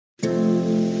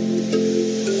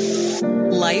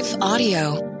Life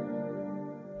Audio.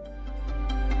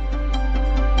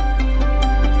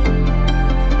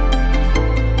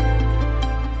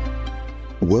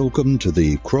 Welcome to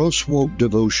the Crosswalk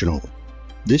Devotional.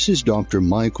 This is Dr.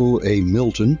 Michael A.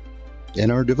 Milton,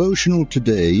 and our devotional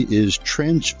today is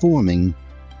Transforming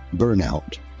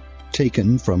Burnout,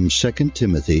 taken from 2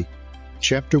 Timothy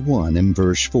chapter 1 and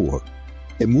verse 4.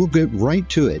 And we'll get right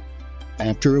to it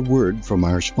after a word from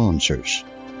our sponsors.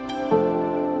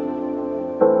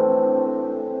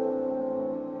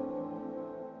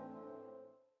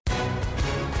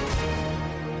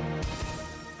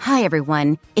 Hi,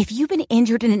 everyone. If you've been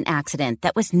injured in an accident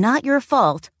that was not your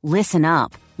fault, listen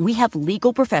up. We have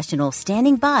legal professionals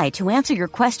standing by to answer your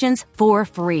questions for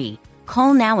free.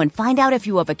 Call now and find out if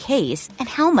you have a case and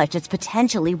how much it's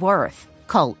potentially worth.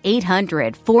 Call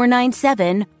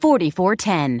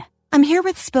 800-497-4410. I'm here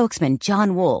with spokesman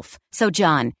John Wolf. So,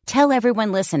 John, tell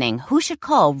everyone listening who should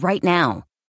call right now.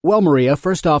 Well, Maria,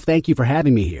 first off, thank you for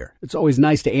having me here. It's always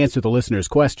nice to answer the listeners'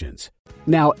 questions.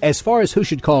 Now, as far as who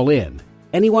should call in,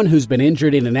 anyone who's been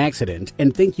injured in an accident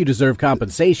and think you deserve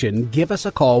compensation, give us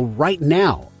a call right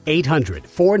now.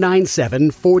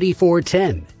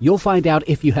 800-497-4410. You'll find out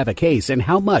if you have a case and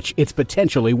how much it's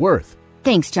potentially worth.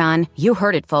 Thanks, John. You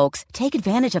heard it, folks. Take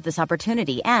advantage of this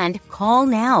opportunity and call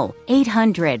now.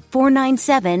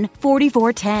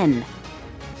 800-497-4410.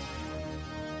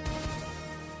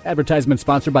 Advertisement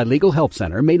sponsored by Legal Help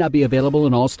Center. May not be available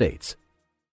in all states.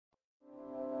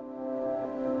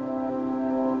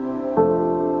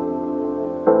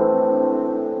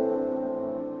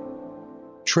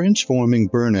 Transforming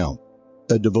Burnout,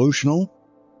 a devotional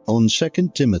on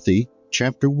 2 Timothy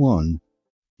chapter 1,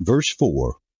 verse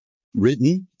 4,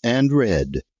 written and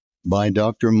read by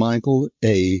Dr. Michael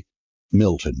A.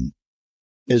 Milton.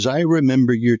 As I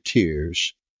remember your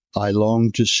tears, I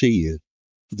long to see you,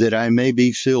 that I may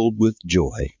be filled with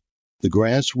joy. The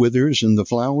grass withers and the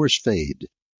flowers fade,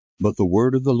 but the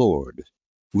word of the Lord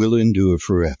will endure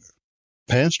forever.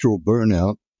 Pastoral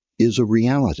burnout is a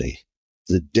reality.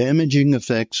 The damaging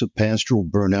effects of pastoral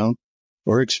burnout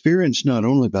are experienced not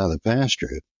only by the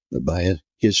pastor, but by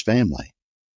his family,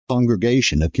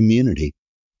 congregation, a community,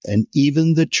 and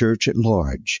even the church at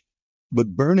large.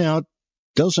 But burnout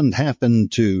doesn't happen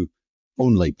to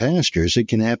only pastors. It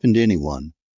can happen to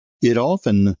anyone. It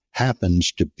often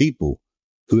happens to people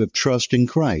who have trust in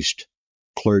Christ,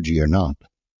 clergy or not.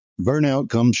 Burnout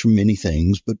comes from many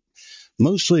things, but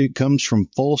mostly it comes from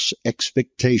false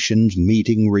expectations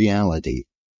meeting reality.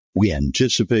 We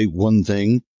anticipate one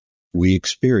thing, we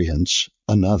experience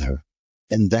another,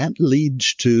 and that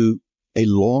leads to a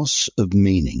loss of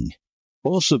meaning.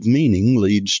 Loss of meaning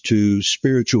leads to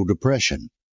spiritual depression,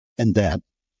 and that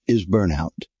is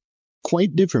burnout.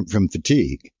 Quite different from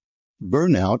fatigue.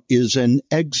 Burnout is an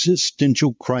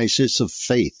existential crisis of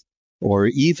faith or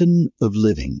even of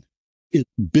living. It's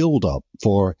build-up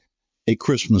for a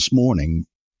Christmas morning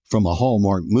from a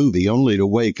Hallmark movie only to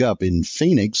wake up in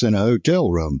Phoenix in a hotel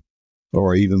room,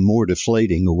 or even more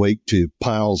deflating, awake to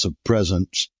piles of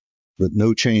presents with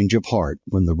no change of heart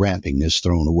when the wrapping is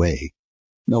thrown away.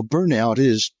 Now, burnout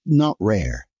is not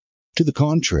rare. To the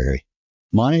contrary,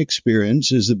 my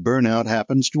experience is that burnout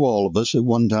happens to all of us at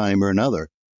one time or another.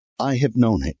 I have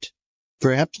known it.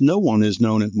 Perhaps no one has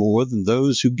known it more than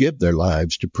those who give their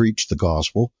lives to preach the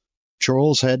gospel.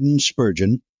 Charles Haddon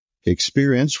Spurgeon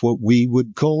experienced what we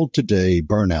would call today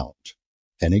burnout,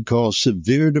 and it caused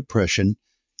severe depression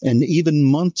and even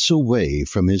months away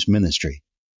from his ministry.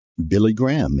 Billy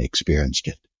Graham experienced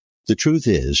it. The truth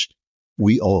is,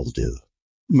 we all do.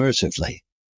 Mercifully,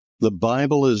 the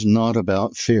Bible is not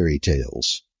about fairy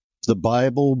tales. The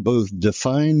Bible both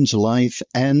defines life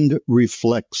and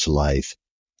reflects life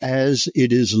as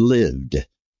it is lived,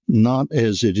 not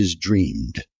as it is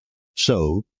dreamed.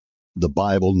 So, the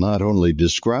Bible not only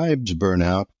describes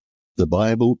burnout, the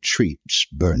Bible treats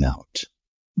burnout.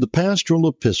 The pastoral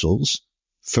epistles,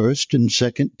 1st and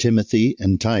 2nd Timothy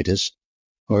and Titus,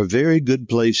 are very good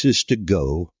places to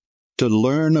go to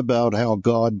learn about how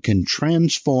God can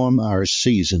transform our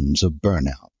seasons of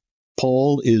burnout.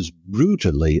 Paul is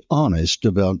brutally honest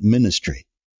about ministry.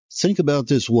 Think about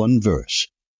this one verse.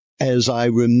 As I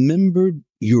remembered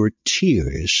your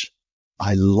tears,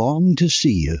 I long to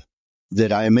see you,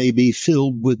 that I may be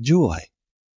filled with joy.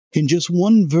 In just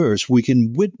one verse, we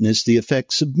can witness the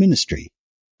effects of ministry.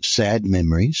 Sad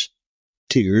memories,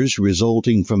 tears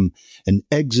resulting from an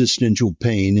existential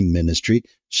pain in ministry,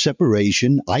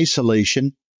 separation,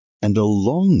 isolation, and a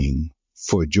longing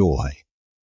for joy.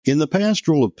 In the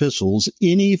pastoral epistles,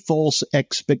 any false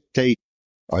expectations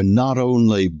are not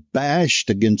only bashed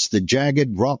against the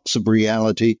jagged rocks of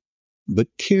reality, but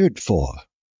cared for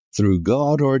through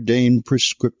God-ordained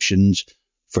prescriptions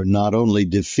for not only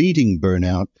defeating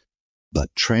burnout,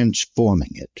 but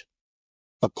transforming it.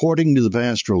 According to the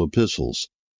pastoral epistles,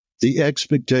 the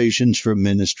expectations for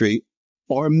ministry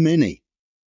are many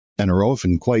and are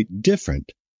often quite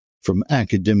different from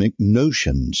academic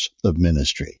notions of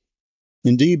ministry.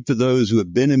 Indeed, for those who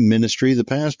have been in ministry, the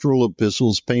pastoral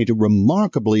epistles paint a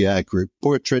remarkably accurate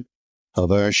portrait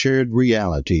of our shared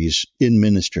realities in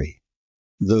ministry.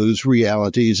 Those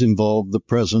realities involve the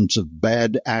presence of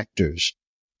bad actors,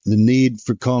 the need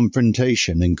for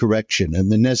confrontation and correction,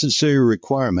 and the necessary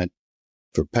requirement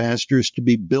for pastors to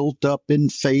be built up in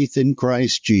faith in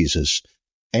Christ Jesus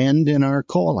and in our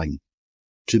calling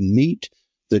to meet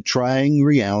the trying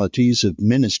realities of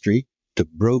ministry to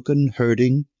broken,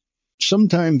 hurting,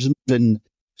 sometimes even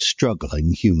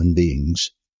struggling human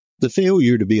beings. The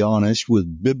failure to be honest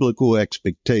with biblical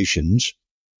expectations,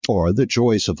 or the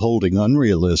choice of holding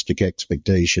unrealistic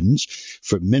expectations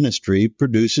for ministry,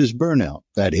 produces burnout.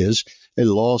 That is, a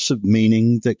loss of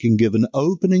meaning that can give an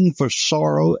opening for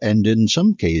sorrow and, in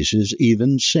some cases,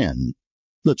 even sin.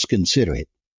 Let's consider it.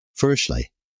 Firstly,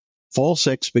 false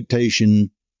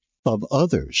expectation of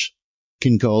others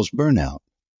can cause burnout.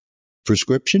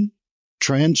 Prescription: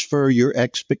 transfer your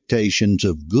expectations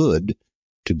of good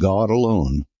to God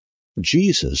alone.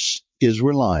 Jesus is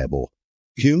reliable.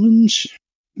 Humans,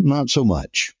 not so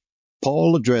much.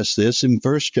 Paul addressed this in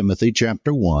 1 Timothy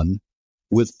chapter 1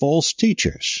 with false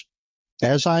teachers.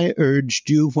 As I urged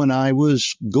you when I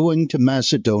was going to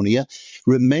Macedonia,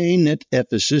 remain at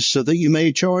Ephesus so that you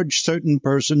may charge certain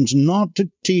persons not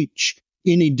to teach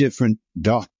any different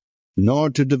doctrine, nor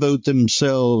to devote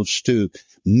themselves to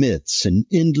myths and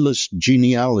endless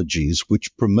genealogies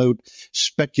which promote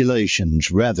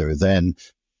speculations rather than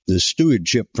the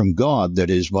stewardship from God that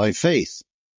is by faith.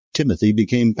 Timothy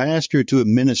became pastor to a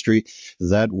ministry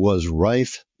that was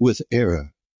rife with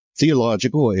error,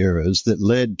 theological errors that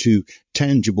led to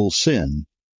tangible sin.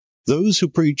 Those who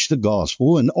preach the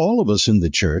gospel, and all of us in the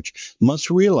church, must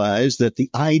realize that the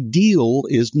ideal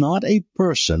is not a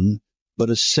person, but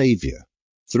a Savior.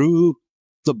 Through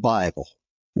the Bible,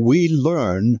 we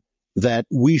learn that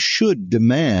we should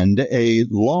demand a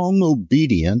long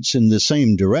obedience in the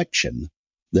same direction,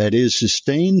 that is,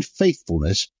 sustained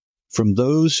faithfulness from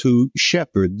those who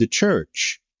shepherd the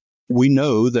church. We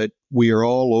know that we are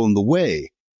all on the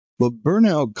way, but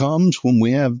burnout comes when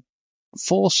we have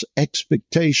false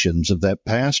expectations of that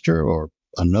pastor or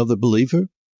another believer,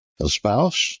 a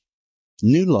spouse.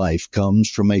 New life comes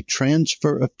from a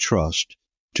transfer of trust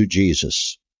to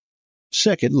Jesus.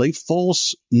 Secondly,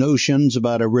 false notions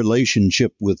about a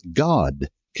relationship with God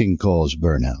can cause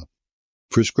burnout.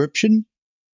 Prescription: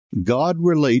 God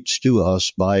relates to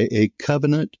us by a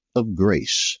covenant of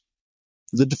grace.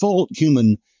 The default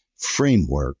human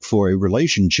framework for a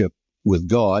relationship with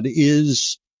God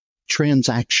is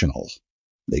transactional.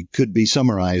 They could be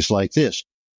summarized like this: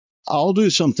 I'll do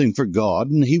something for God,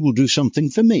 and He will do something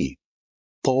for me.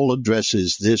 Paul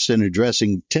addresses this in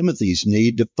addressing Timothy's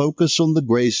need to focus on the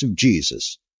grace of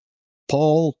Jesus.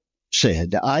 Paul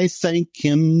said, I thank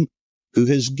Him who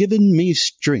has given me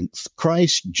strength,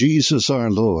 Christ Jesus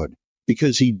our Lord,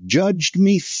 because He judged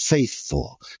me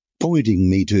faithful, appointing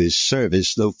me to His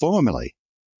service, though formerly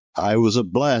I was a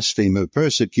blasphemer,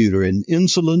 persecutor, and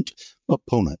insolent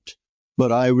opponent.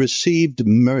 But I received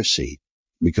mercy,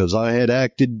 because I had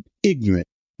acted ignorant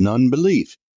in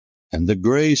unbelief. And the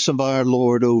grace of our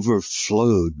Lord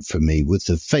overflowed for me with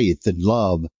the faith and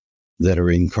love that are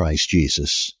in Christ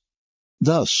Jesus.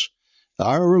 Thus,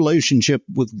 our relationship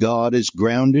with God is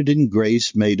grounded in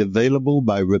grace made available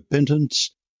by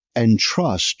repentance and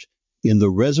trust in the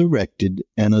resurrected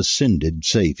and ascended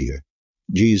Savior,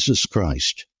 Jesus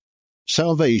Christ.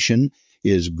 Salvation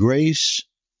is grace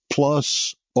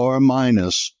plus or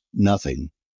minus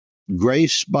nothing.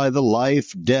 Grace by the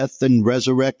life, death, and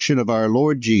resurrection of our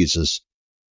Lord Jesus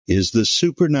is the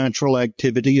supernatural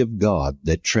activity of God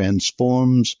that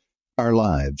transforms our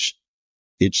lives.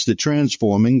 It's the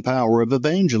transforming power of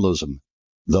evangelism.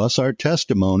 Thus, our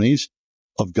testimonies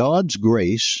of God's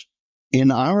grace in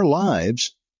our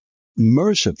lives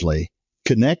mercifully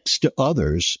connects to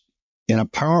others in a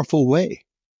powerful way.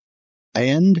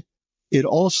 And it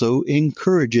also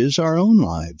encourages our own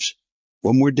lives.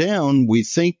 When we're down, we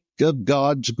think of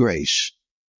God's grace.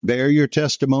 Bear your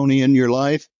testimony in your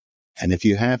life, and if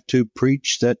you have to,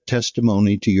 preach that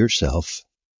testimony to yourself.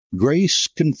 Grace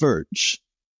converts,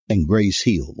 and grace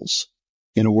heals.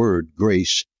 In a word,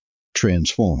 grace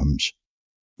transforms.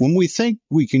 When we think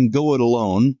we can go it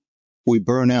alone, we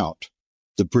burn out.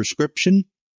 The prescription: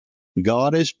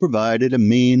 God has provided a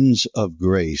means of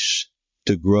grace.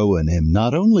 to grow in him,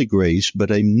 not only grace,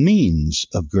 but a means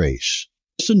of grace.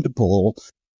 Listen to Paul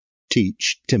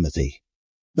teach Timothy.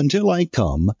 Until I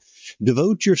come,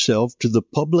 devote yourself to the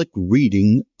public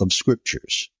reading of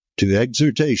Scriptures, to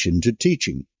exhortation, to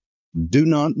teaching. Do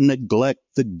not neglect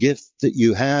the gift that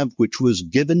you have, which was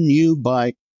given you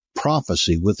by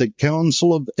prophecy, with the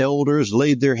council of elders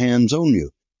laid their hands on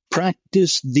you.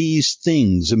 Practice these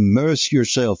things, immerse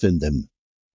yourself in them,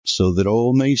 so that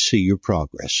all may see your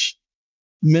progress.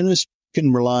 Ministers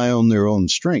can rely on their own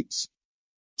strength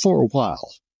for a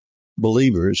while.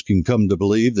 Believers can come to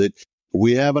believe that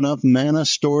we have enough manna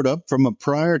stored up from a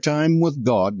prior time with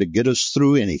God to get us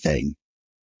through anything.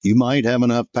 You might have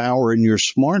enough power in your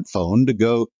smartphone to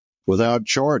go without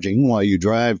charging while you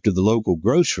drive to the local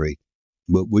grocery,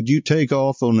 but would you take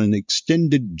off on an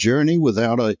extended journey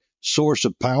without a source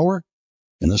of power?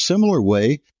 In a similar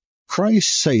way,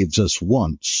 Christ saves us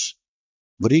once,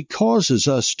 but he causes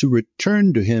us to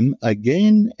return to him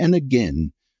again and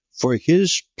again for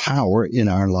his power in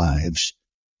our lives,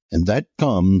 and that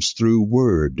comes through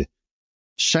word,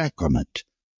 sacrament,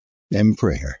 and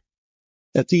prayer.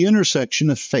 At the intersection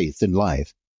of faith and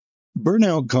life,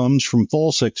 burnout comes from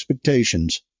false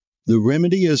expectations. The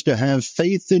remedy is to have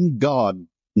faith in God,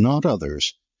 not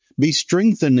others. Be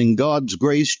strengthened in God's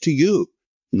grace to you,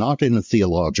 not in a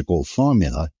theological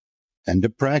formula, and to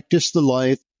practice the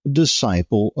life of a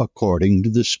disciple according to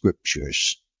the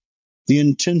Scriptures. The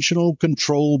intentional,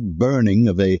 controlled burning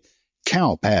of a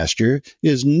cow pasture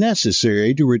is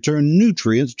necessary to return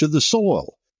nutrients to the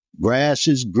soil. Grass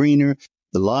is greener,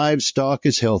 the livestock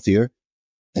is healthier,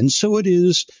 and so it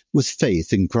is with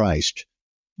faith in Christ.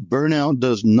 Burnout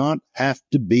does not have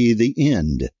to be the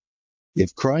end.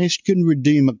 If Christ can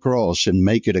redeem a cross and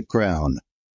make it a crown,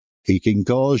 he can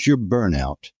cause your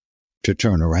burnout to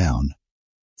turn around.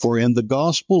 For in the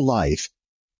gospel life,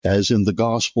 as in the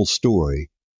gospel story,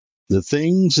 the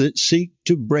things that seek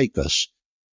to break us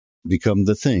become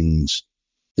the things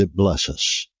that bless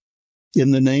us.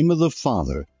 In the name of the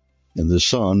Father, and the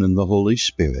Son, and the Holy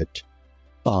Spirit.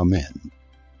 Amen.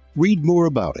 Read more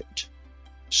about it.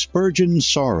 Spurgeon's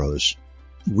Sorrows,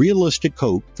 Realistic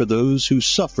Hope for Those Who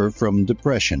Suffer from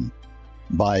Depression,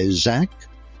 by Zach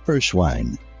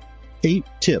Erskine. 8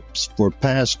 Tips for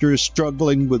Pastors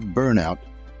Struggling with Burnout,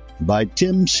 by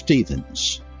Tim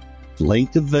Stephens.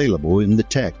 Link available in the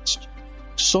text.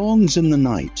 Songs in the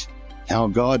Night, How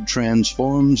God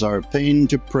Transforms Our Pain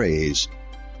to Praise,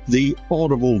 the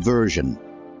audible version,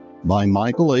 by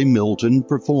Michael A. Milton,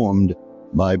 performed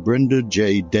by Brenda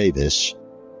J. Davis.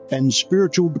 And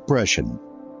Spiritual Depression,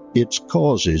 Its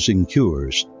Causes and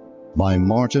Cures, by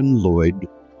Martin Lloyd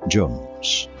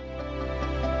Jones.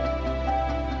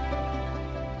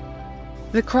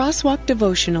 The Crosswalk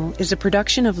Devotional is a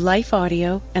production of Life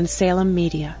Audio and Salem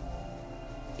Media.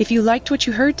 If you liked what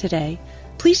you heard today,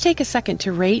 please take a second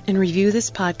to rate and review this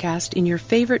podcast in your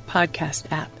favorite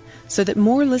podcast app so that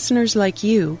more listeners like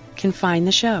you can find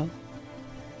the show.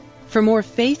 For more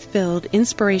faith-filled,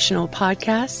 inspirational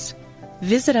podcasts,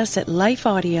 visit us at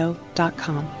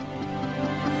lifeaudio.com.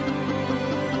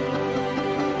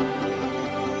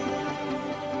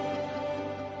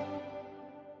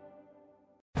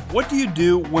 What do you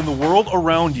do when the world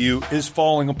around you is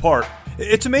falling apart?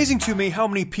 It's amazing to me how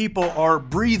many people are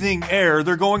breathing air.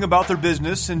 They're going about their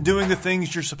business and doing the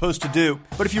things you're supposed to do.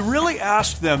 But if you really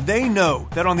ask them, they know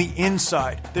that on the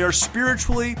inside, they are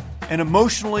spiritually and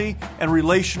emotionally and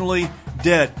relationally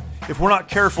dead. If we're not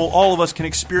careful, all of us can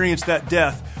experience that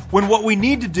death. When what we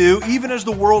need to do, even as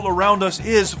the world around us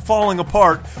is falling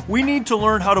apart, we need to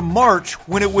learn how to march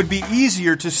when it would be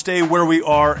easier to stay where we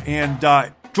are and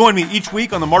die. Join me each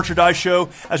week on the March or Die Show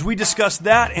as we discuss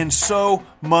that and so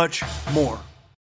much more.